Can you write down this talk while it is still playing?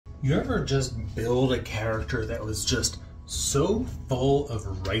You ever just build a character that was just so full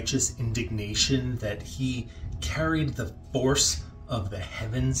of righteous indignation that he carried the force of the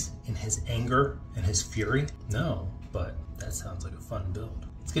heavens in his anger and his fury? No, but that sounds like a fun build.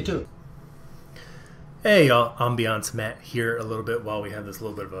 Let's get to it. Hey y'all, Ambiance Matt here a little bit while we have this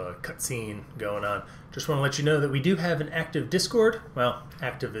little bit of a cutscene going on. Just want to let you know that we do have an active Discord. Well,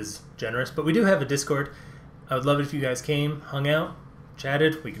 active is generous, but we do have a Discord. I would love it if you guys came, hung out,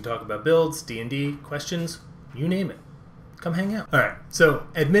 chatted. We can talk about builds, D&D, questions, you name it. Come hang out. Alright, so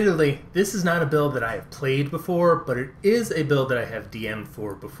admittedly, this is not a build that I have played before, but it is a build that I have DM'd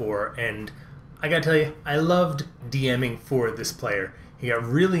for before, and I gotta tell you, I loved DMing for this player. He got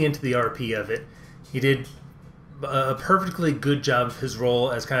really into the RP of it. He did a perfectly good job of his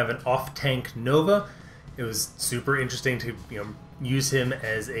role as kind of an off-tank Nova. It was super interesting to use him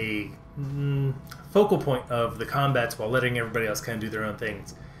as a focal point of the combats while letting everybody else kind of do their own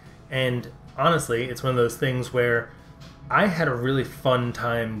things. And honestly, it's one of those things where I had a really fun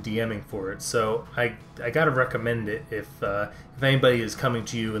time DMing for it, so I gotta recommend it if anybody is coming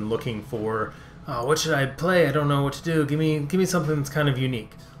to you and looking for, oh, what should I play? I don't know what to do. Give me something that's kind of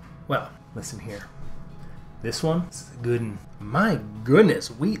unique. Well, listen here. This one is a good one. My goodness,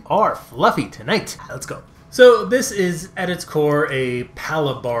 we are fluffy tonight. Let's go. So this is at its core a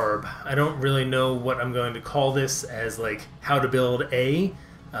Paladin Barb. I don't really know what I'm going to call this as like how to build a.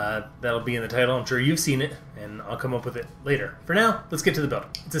 That'll be in the title. I'm sure you've seen it, and I'll come up with it later. For now, let's get to the build.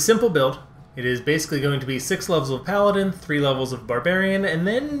 It's a simple build. It is basically going to be 6 levels of Paladin, 3 levels of Barbarian, and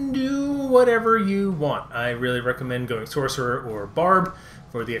then do whatever you want. I really recommend going Sorcerer or Barb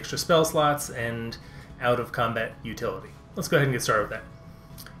for the extra spell slots and out-of-combat utility. Let's go ahead and get started with that.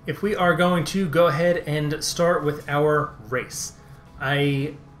 If we are going to go ahead and start with our race,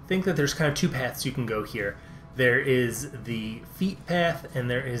 I think that there's kind of 2 paths you can go here. There is the feat path and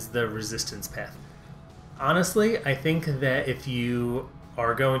there is the resistance path. Honestly, I think that if you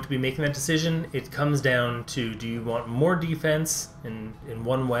are going to be making that decision, it comes down to, do you want more defense in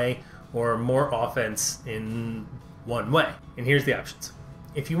one way or more offense in one way? And here's the options.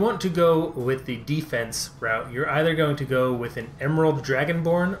 If you want to go with the defense route, you're either going to go with an Emerald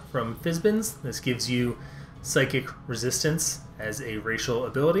Dragonborn from Fizbin's. This gives you psychic resistance as a racial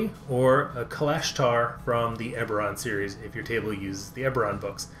ability, or a Kalashtar from the Eberron series, if your table uses the Eberron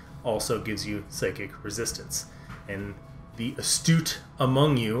books, also gives you psychic resistance. And the astute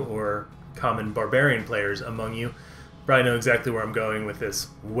among you, or common barbarian players among you, probably know exactly where I'm going with this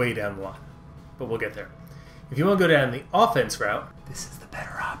way down the line. But we'll get there. If you want to go down the offense route, this is the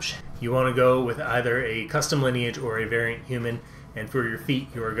better option. You want to go with either a custom lineage or a variant human, and for your feat,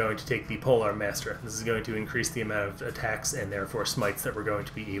 you are going to take the Polearm Master. This is going to increase the amount of attacks and therefore smites that we're going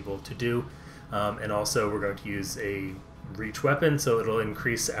to be able to do. And also we're going to use a reach weapon, so it'll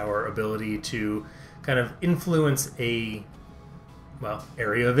increase our ability to kind of influence a, well,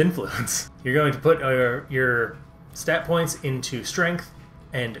 area of influence. You're going to put your stat points into strength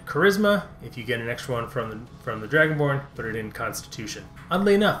and charisma. If you get an extra one from the Dragonborn, put it in Constitution.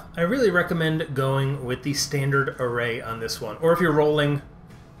 Oddly enough, I really recommend going with the standard array on this one. Or if you're rolling,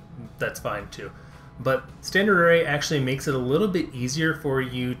 that's fine too. But standard array actually makes it a little bit easier for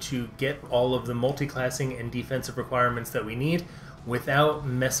you to get all of the multi-classing and defensive requirements that we need without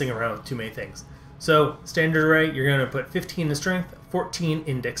messing around with too many things. So standard array, you're going to put 15 in strength, 14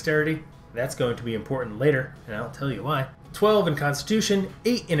 in dexterity. That's going to be important later, and I'll tell you why. 12 in Constitution,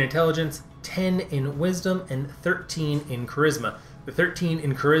 8 in Intelligence, 10 in Wisdom, and 13 in Charisma. The 13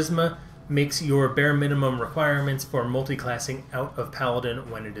 in Charisma makes your bare minimum requirements for multi-classing out of Paladin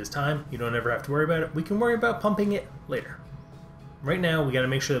when it is time. You don't ever have to worry about it. We can worry about pumping it later. Right now, we got to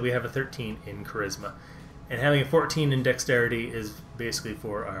make sure that we have a 13 in Charisma. And having a 14 in Dexterity is basically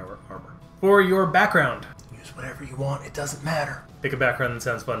for our armor. For your background, use whatever you want. It doesn't matter. Pick a background that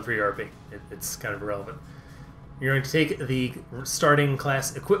sounds fun for your RP. It's kind of irrelevant. You're going to take the starting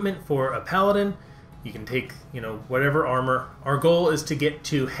class equipment for a Paladin. You can take, whatever armor. Our goal is to get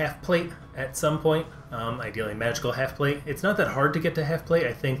to half plate at some point, ideally magical half plate. It's not that hard to get to half plate.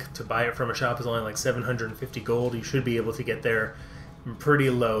 I think to buy it from a shop is only like 750 gold. You should be able to get there in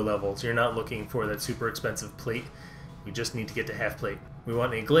pretty low levels. You're not looking for that super expensive plate. You just need to get to half plate. We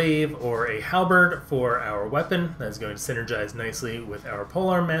want a glaive or a halberd for our weapon. That's going to synergize nicely with our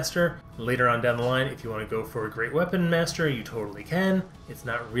Polearm Master. Later on down the line, if you want to go for a Great Weapon Master, you totally can. It's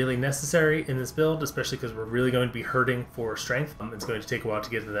not really necessary in this build, especially because we're really going to be hurting for strength. It's going to take a while to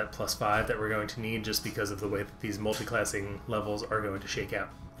get to that +5 that we're going to need just because of the way that these multi-classing levels are going to shake out.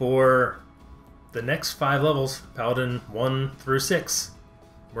 For the next 5 levels, Paladin 1 through 6,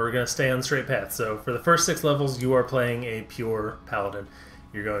 we're going to stay on the straight path. So for the first 6 levels, you are playing a pure Paladin.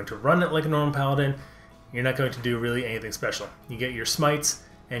 You're going to run it like a normal paladin. You're not going to do really anything special. You get your smites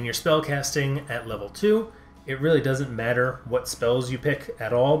and your spell casting at level 2. It really doesn't matter what spells you pick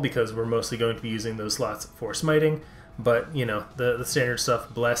at all because we're mostly going to be using those slots for smiting. But, you know, the standard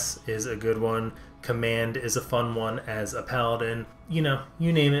stuff, Bless is a good one. Command is a fun one as a paladin. You know,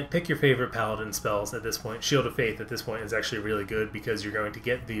 you name it, pick your favorite paladin spells at this point. Shield of Faith at this point is actually really good because you're going to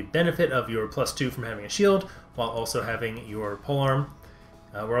get the benefit of your +2 from having a shield while also having your polearm.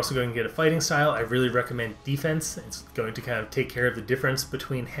 We're also going to get a fighting style. I really recommend defense. It's going to kind of take care of the difference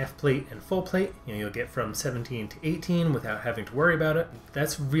between half plate and full plate. You know, you'll get from 17 to 18 without having to worry about it.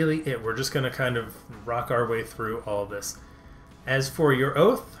 That's really it. We're just going to kind of rock our way through all of this. As for your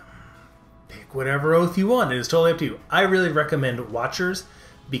oath, pick whatever oath you want. It is totally up to you. I really recommend Watchers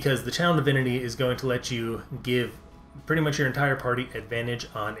because the Channel Divinity is going to let you give pretty much your entire party advantage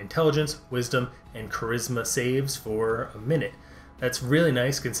on intelligence, wisdom, and charisma saves for a minute. That's really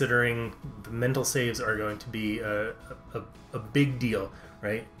nice considering the mental saves are going to be a big deal,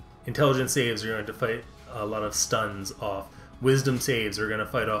 right? Intelligence saves are going to fight a lot of stuns off. Wisdom saves are going to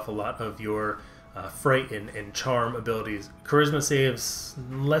fight off a lot of your fright and charm abilities. Charisma saves,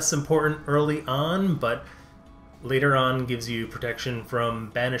 less important early on, but later on gives you protection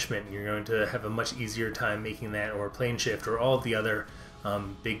from banishment. You're going to have a much easier time making that, or plane shift, or all of the other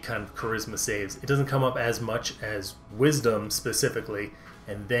big kind of charisma saves. It doesn't come up as much as wisdom specifically,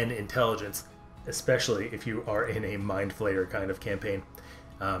 and then intelligence, especially if you are in a mind flayer kind of campaign.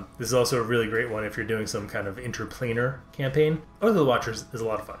 This is also a really great one if you're doing some kind of interplanar campaign. Oath of the Watchers is a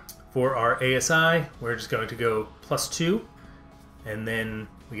lot of fun. For our ASI, we're just going to go +2, and then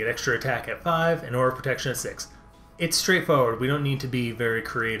we get extra attack at 5 and aura protection at 6. It's straightforward. We don't need to be very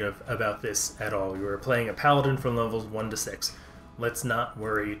creative about this at all. You are playing a paladin from levels 1 to 6. Let's not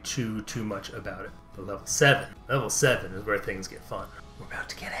worry too much about it. But level 7 is where things get fun. We're about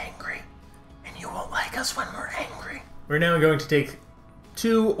to get angry, and you won't like us when we're angry. We're now going to take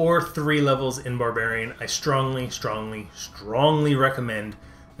 2 or 3 levels in Barbarian. I strongly recommend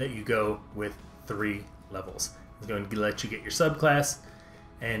that you go with 3 levels. It's going to let you get your subclass,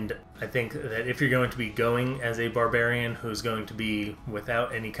 and I think that if you're going to be going as a Barbarian who's going to be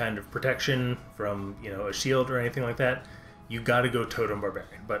without any kind of protection from, you know, a shield or anything like that, you gotta go Totem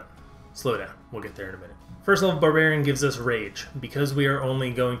Barbarian, but slow down. We'll get there in a minute. First level Barbarian gives us Rage. Because we are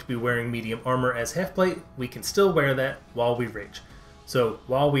only going to be wearing medium armor as half plate, we can still wear that while we rage. So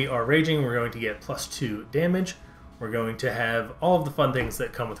while we are raging, we're going to get +2 damage. We're going to have all of the fun things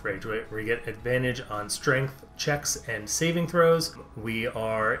that come with rage, right? We get advantage on strength checks and saving throws. We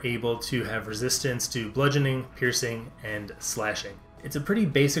are able to have resistance to bludgeoning, piercing, and slashing. It's a pretty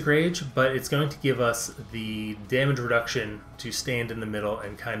basic rage, but it's going to give us the damage reduction to stand in the middle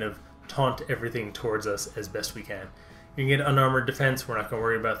and kind of taunt everything towards us as best we can. You can get unarmored defense. We're not going to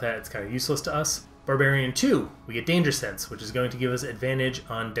worry about that. It's kind of useless to us. Barbarian 2, we get Danger Sense, which is going to give us advantage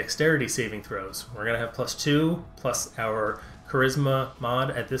on dexterity saving throws. We're going to have +2 plus our charisma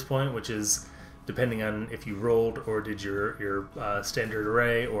mod at this point, which is depending on if you rolled or did your standard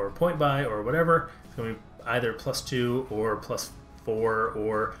array or point buy or whatever. It's going to be either +2 or +4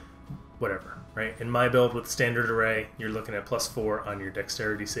 or whatever, right? In my build with standard array, you're looking at +4 on your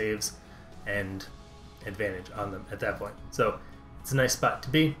dexterity saves and advantage on them at that point. So it's a nice spot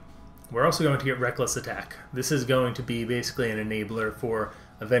to be. We're also going to get Reckless Attack. This is going to be basically an enabler for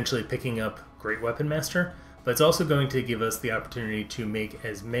eventually picking up Great Weapon Master, but it's also going to give us the opportunity to make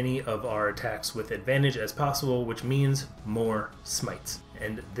as many of our attacks with advantage as possible, which means more smites.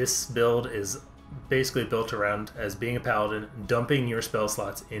 And this build is basically built around, as being a paladin, dumping your spell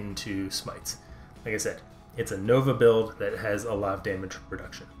slots into smites. Like I said, it's a Nova build that has a lot of damage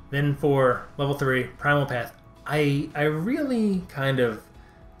reduction. Then for level 3, Primal Path, I really kind of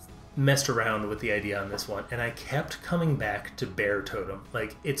messed around with the idea on this one, and I kept coming back to Bear Totem.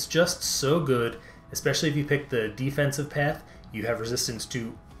 Like, it's just so good, especially if you pick the defensive path. You have resistance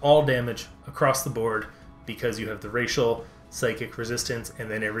to all damage across the board because you have the racial psychic resistance,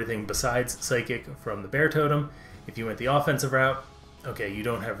 and then everything besides psychic from the Bear Totem. If you went the offensive route, okay, you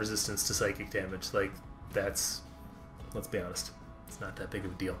don't have resistance to psychic damage. Like, that's, let's be honest, it's not that big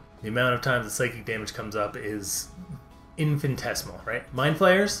of a deal. The amount of times the psychic damage comes up is infinitesimal, right? Mind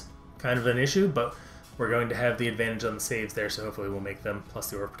Flayers, kind of an issue, but we're going to have the advantage on the saves there, so hopefully we'll make them,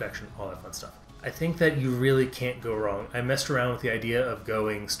 plus the aura protection, all that fun stuff. I think that you really can't go wrong. I messed around with the idea of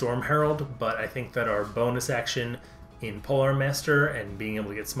going Storm Herald, but I think that our bonus action in Polearm Master and being able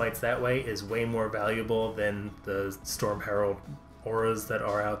to get smites that way is way more valuable than the Storm Herald auras that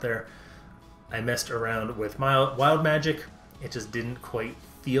are out there. I messed around with Wild Magic. It just didn't quite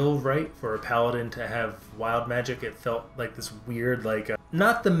feel right for a paladin to have Wild Magic. It felt like this weird, like,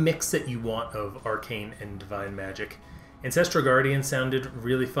 not the mix that you want of arcane and divine magic. Ancestral Guardian sounded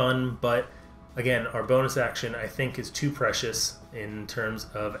really fun, but again, our bonus action I think is too precious in terms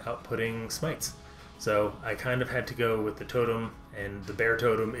of outputting smites. So I kind of had to go with the totem, and the bear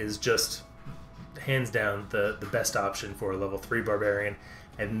totem is just hands down the best option for a level 3 barbarian,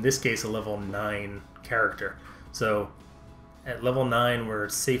 and in this case a level 9 character. So at level 9 we're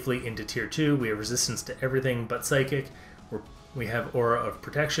safely into tier 2, we have resistance to everything but psychic, we have aura of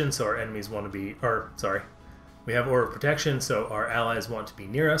protection, so our enemies want to be, we have aura of protection, so our allies want to be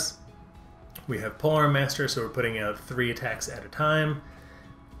near us. We have Polearm Master, so we're putting out 3 attacks at a time.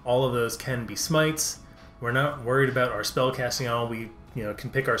 All of those can be smites. We're not worried about our spell casting at all. We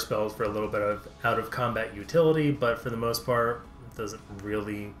can pick our spells for a little bit of out of combat utility, but for the most part it doesn't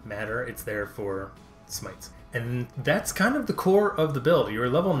really matter. It's there for smites. And that's kind of the core of the build. You're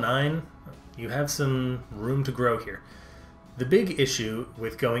level 9, you have some room to grow here. The big issue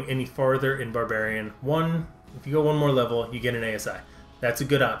with going any farther in Barbarian, one, if you go one more level, you get an ASI. That's a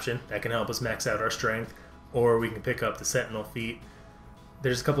good option. That can help us max out our strength, or we can pick up the Sentinel feat.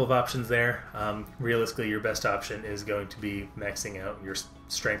 There's a couple of options there. Realistically, your best option is going to be maxing out your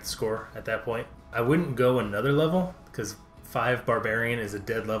strength score at that point. I wouldn't go another level, because 5 Barbarian is a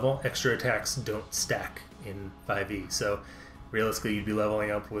dead level. Extra attacks don't stack in 5e, so realistically you'd be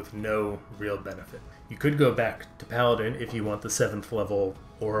leveling up with no real benefit. You could go back to Paladin if you want the 7th level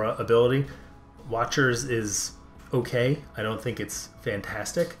aura ability. Watchers is okay. I don't think it's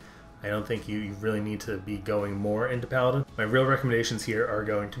fantastic. I don't think you really need to be going more into Paladin. My real recommendations here are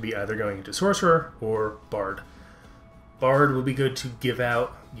going to be either going into Sorcerer or Bard. Bard will be good to give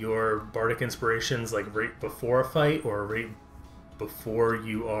out your Bardic inspirations like right before a fight, or right before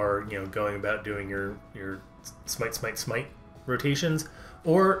you are going about doing your smite rotations,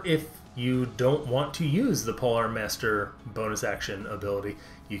 or if you don't want to use the Polearm Master bonus action ability,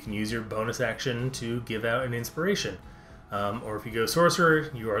 you can use your bonus action to give out an inspiration. Or if you go Sorcerer,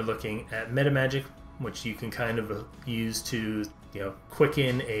 you are looking at meta magic, which you can kind of use to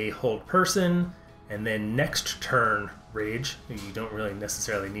quicken a hold person, and then next turn rage. You don't really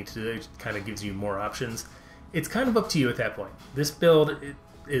necessarily need to do it. It kind of gives you more options. It's kind of up to you at that point. This build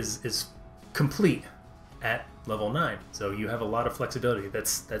is complete at level 9, so you have a lot of flexibility.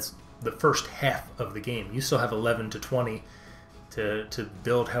 That's the first half of the game. You still have 11 to 20 to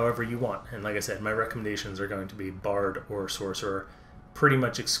build however you want. And like I said, my recommendations are going to be Bard or Sorcerer, pretty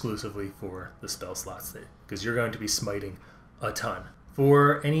much exclusively for the spell slots there, because you're going to be smiting a ton.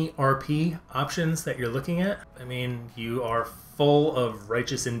 For any RP options that you're looking at, I mean, you are full of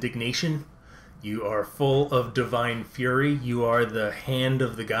righteous indignation. You are full of divine fury. You are the hand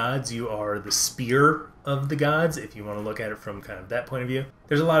of the gods. You are the spear of the gods, if you want to look at it from kind of that point of view.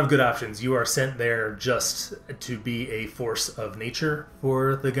 There's a lot of good options. You are sent there just to be a force of nature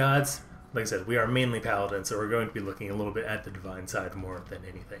for the gods. Like I said, we are mainly paladins, so we're going to be looking a little bit at the divine side more than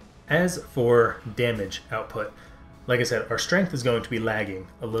anything. As for damage output, like I said, our strength is going to be lagging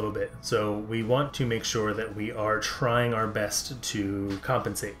a little bit, so we want to make sure that we are trying our best to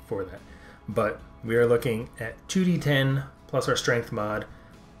compensate for that. But we are looking at 2d10 plus our strength mod,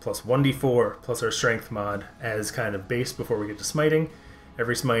 plus 1d4 plus our strength mod as kind of base before we get to smiting.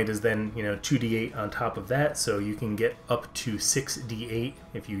 Every smite is then 2d8 on top of that, so you can get up to 6d8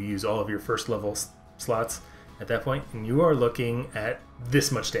 if you use all of your first level slots at that point, and you are looking at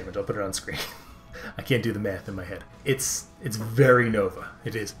this much damage. I'll put it on screen. I can't do the math in my head. It's very Nova.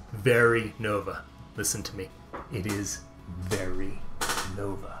 It is very Nova. Listen to me. It is very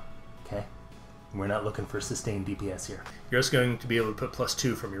Nova. Okay? We're not looking for sustained DPS here. You're also going to be able to put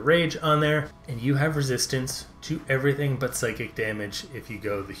 +2 from your rage on there, and you have resistance to everything but psychic damage if you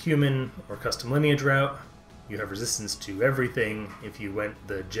go the human or custom lineage route. You have resistance to everything if you went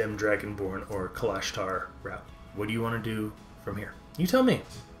the Gem Dragonborn or Kalashtar route. What do you want to do from here? You tell me.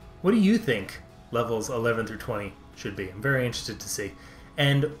 What do you think levels 11 through 20 should be? I'm very interested to see.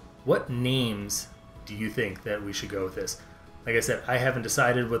 And what names do you think that we should go with this? Like I said, I haven't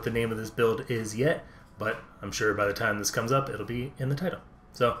decided what the name of this build is yet, but I'm sure by the time this comes up, it'll be in the title.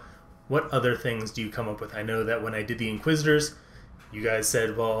 So what other things do you come up with? I know that when I did the Inquisitors, you guys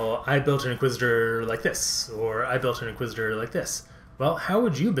said, well, I built an Inquisitor like this, or I built an Inquisitor like this. Well, how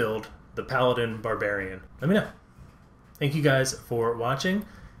would you build the Paladin Barbarian? Let me know. Thank you guys for watching,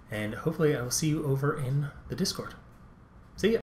 and hopefully I will see you over in the Discord.